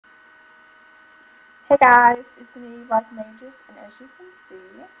Hey guys, it's me, Blaquemagus, and as you can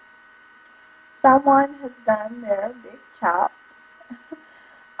see, someone has done their big chop.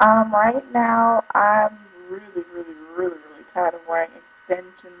 Right now, I'm really tired of wearing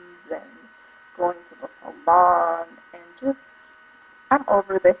extensions and going to the salon and I'm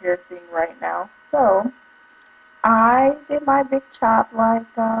over the hair thing right now. So, I did my big chop like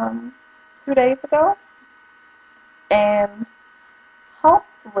 2 days ago, and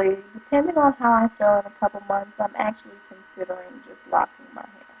hopefully, depending on how I feel in a couple months, I'm actually considering just locking my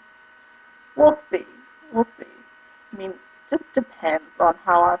hair. We'll see. We'll see. I mean, just depends on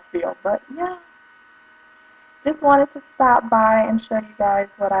how I feel. But yeah, just wanted to stop by and show you guys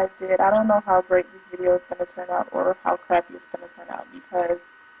what I did. I don't know how great this video is going to turn out or how crappy it's going to turn out because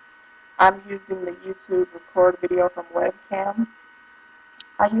I'm using the YouTube record video from webcam.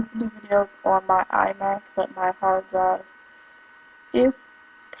 I used to do videos on my iMac, but my hard drive is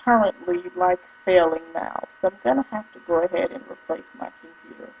currently like failing now. So I'm going to have to go ahead and replace my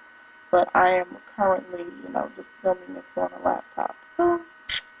computer. But I am currently, just filming this on a laptop. So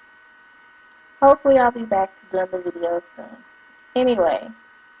hopefully I'll be back to doing the videos soon. Anyway,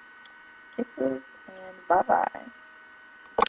 kisses and bye-bye.